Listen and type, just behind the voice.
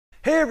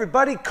Hey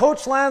everybody,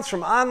 Coach Lance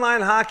from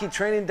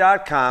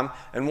OnlineHockeyTraining.com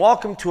and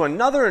welcome to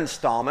another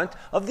installment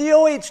of the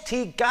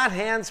OHT Got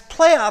Hands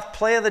Playoff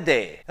Play of the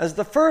Day. As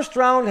the first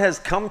round has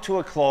come to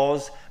a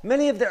close,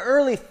 many of the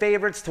early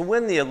favorites to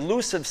win the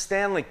elusive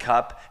Stanley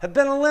Cup have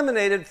been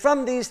eliminated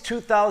from these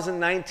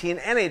 2019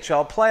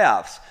 NHL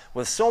playoffs.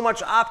 With so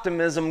much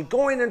optimism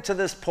going into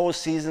this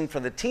postseason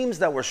for the teams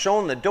that were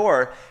shown the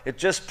door, it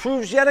just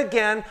proves yet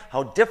again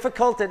how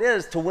difficult it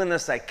is to win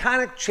this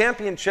iconic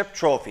championship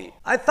trophy.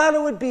 I thought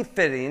it would be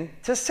fitting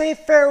to say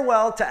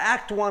farewell to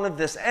Act 1 of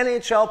this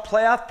NHL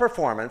playoff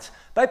performance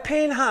by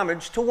paying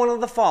homage to one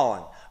of the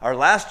fallen, our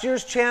last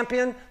year's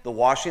champion, the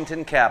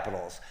Washington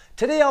Capitals.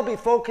 Today I'll be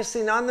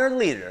focusing on their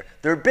leader,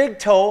 their big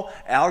toe,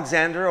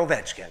 Alexander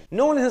Ovechkin.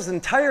 Known his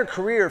entire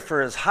career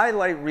for his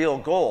highlight reel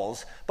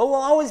goals, but will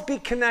always be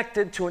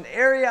connected to an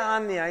area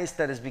on the ice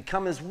that has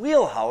become his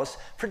wheelhouse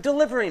for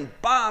delivering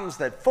bombs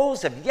that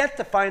foes have yet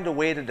to find a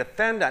way to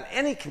defend on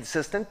any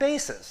consistent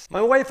basis.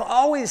 My wife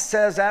always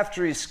says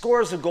after he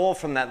scores a goal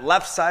from that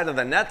left side of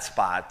the net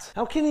spot,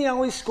 how can he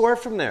always score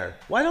from there?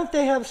 Why don't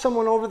they have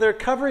someone over there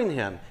covering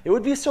him? It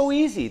would be so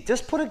easy.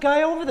 Just put a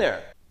guy over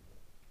there.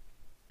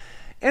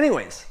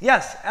 Anyways,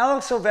 yes,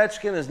 Alex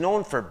Ovechkin is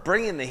known for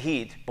bringing the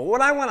heat, but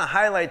what I want to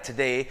highlight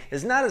today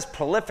is not his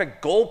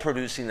prolific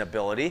goal-producing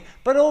ability,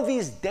 but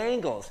Ovi's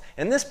dangles,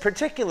 and this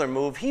particular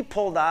move he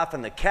pulled off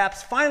in the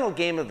Caps' final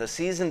game of the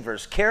season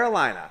versus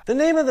Carolina. The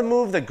name of the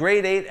move the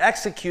Grade 8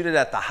 executed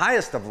at the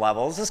highest of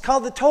levels is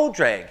called the toe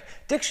drag.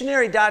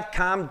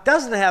 Dictionary.com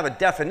doesn't have a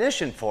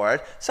definition for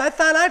it, so I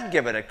thought I'd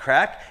give it a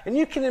crack, and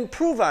you can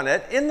improve on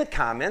it in the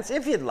comments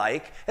if you'd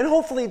like, and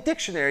hopefully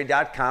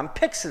Dictionary.com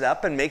picks it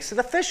up and makes it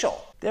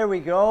official. There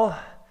we go.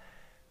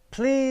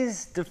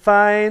 Please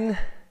define,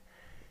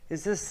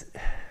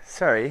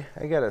 sorry,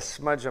 I got a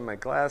smudge on my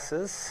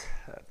glasses.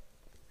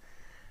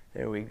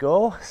 There we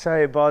go.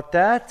 Sorry about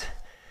that.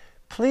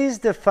 Please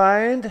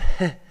define,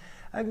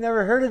 I've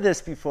never heard of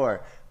this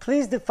before.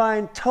 Please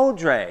define toe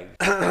drag.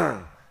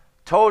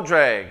 Toe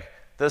drag,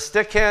 the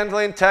stick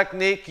handling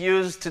technique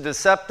used to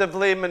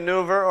deceptively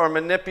maneuver or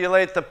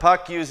manipulate the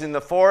puck using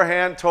the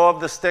forehand toe of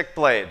the stick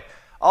blade.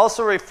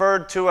 Also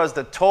referred to as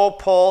the toe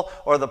pull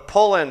or the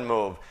pull-in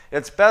move.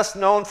 It's best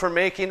known for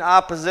making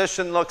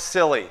opposition look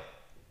silly.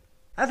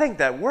 I think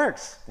that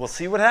works. We'll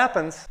see what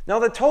happens. Now,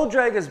 the toe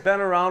drag has been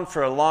around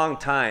for a long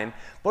time,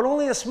 but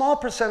only a small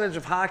percentage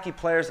of hockey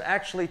players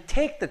actually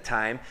take the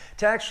time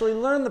to actually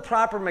learn the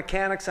proper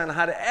mechanics on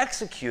how to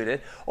execute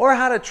it or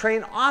how to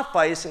train off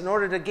ice in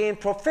order to gain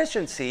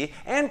proficiency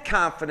and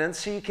confidence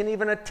so you can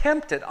even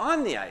attempt it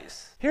on the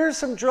ice. Here are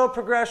some drill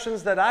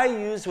progressions that I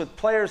use with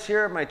players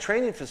here at my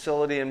training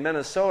facility in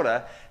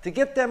Minnesota to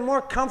get them more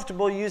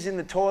comfortable using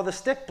the toe of the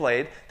stick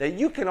blade that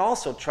you can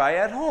also try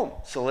at home.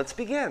 So let's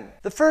begin.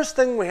 The first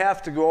thing we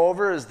have to go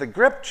over is the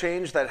grip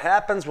change that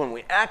happens when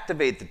we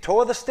activate the toe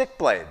of the stick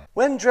blade.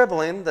 When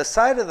dribbling, the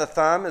side of the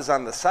thumb is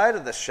on the side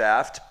of the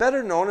shaft,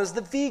 better known as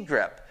the V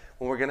grip.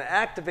 When we're going to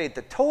activate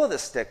the toe of the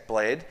stick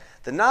blade,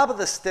 the knob of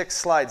the stick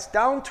slides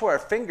down to our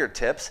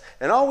fingertips,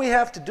 and all we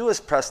have to do is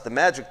press the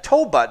magic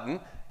toe button,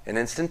 an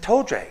instant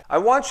toe drag. I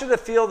want you to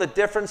feel the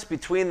difference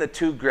between the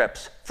two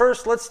grips.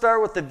 First, let's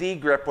start with the V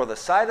grip where the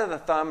side of the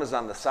thumb is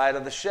on the side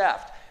of the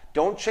shaft.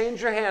 Don't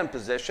change your hand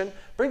position.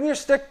 Bring your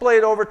stick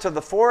blade over to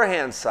the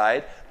forehand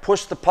side,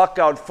 push the puck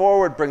out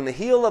forward, bring the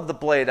heel of the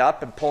blade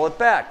up and pull it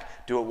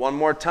back. Do it one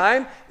more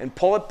time and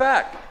pull it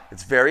back.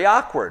 It's very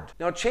awkward.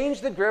 Now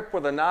change the grip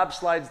where the knob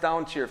slides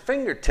down to your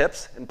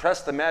fingertips and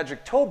press the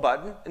magic toe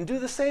button and do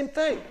the same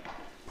thing.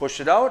 Push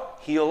it out,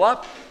 heel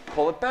up,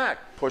 pull it back.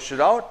 Push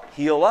it out,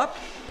 heel up,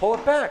 pull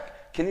it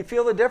back. Can you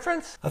feel the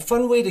difference? A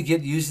fun way to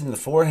get using the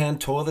forehand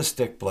toe of the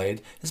stick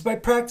blade is by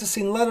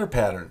practicing letter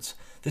patterns.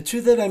 The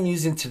two that I'm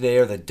using today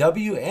are the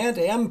W and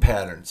M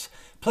patterns.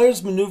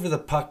 Players maneuver the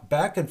puck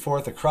back and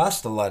forth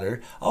across the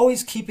letter,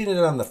 always keeping it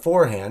on the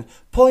forehand,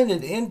 pulling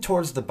it in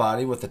towards the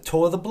body with the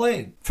toe of the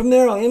blade. From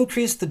there, I'll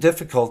increase the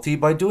difficulty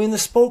by doing the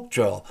spoke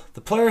drill.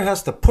 The player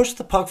has to push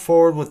the puck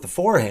forward with the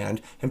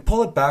forehand and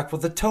pull it back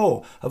with the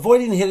toe,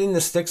 avoiding hitting the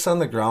sticks on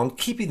the ground,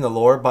 keeping the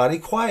lower body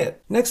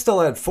quiet. Next,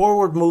 I'll add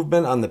forward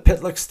movement on the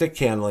Pitlick stick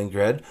handling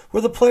grid,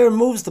 where the player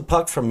moves the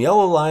puck from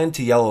yellow line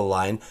to yellow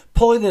line,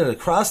 pulling it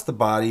across the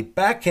body,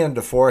 backhand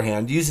to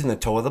forehand, using the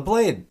toe of the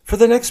blade. For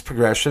the next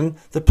progression,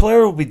 the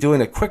player will be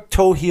doing a quick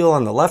toe heel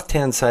on the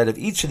left-hand side of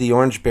each of the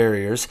orange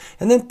barriers,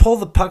 and then pull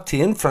the puck to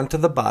in front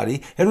of the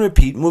body and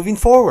repeat moving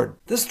forward.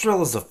 This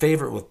drill is a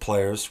favorite with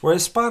players, where I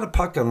spot a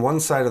puck on one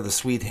side of the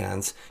sweet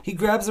hands, he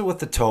grabs it with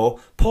the toe,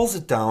 pulls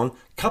it down,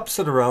 cups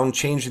it around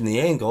changing the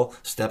angle,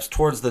 steps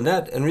towards the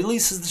net, and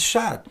releases the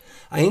shot.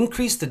 I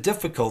increase the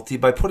difficulty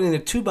by putting a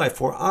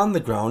 2x4 on the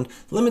ground,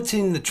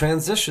 limiting the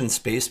transition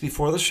space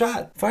before the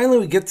shot. Finally,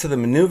 we get to the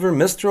maneuver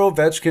Mr.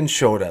 Ovechkin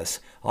showed us.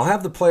 I'll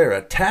have the player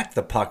attack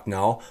the puck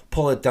now,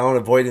 pull it down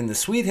avoiding the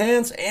sweet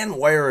hands, and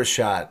wire a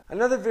shot.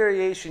 Another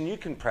variation you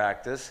can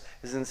practice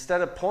is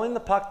instead of pulling the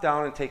puck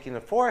down and taking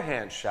a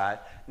forehand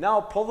shot,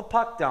 now pull the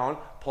puck down,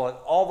 pull it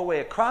all the way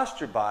across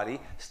your body,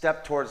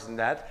 step towards the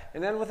net,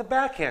 and then with a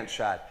backhand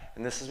shot.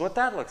 And this is what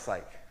that looks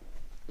like.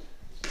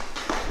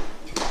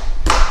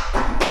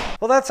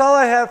 Well, that's all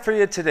I have for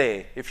you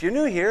today. If you're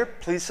new here,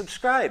 please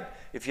subscribe.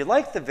 If you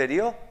like the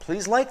video,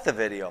 please like the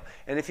video.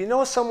 And if you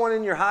know someone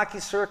in your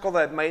hockey circle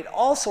that might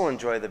also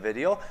enjoy the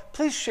video,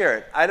 please share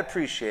it. I'd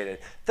appreciate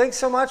it. Thanks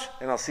so much,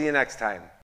 and I'll see you next time.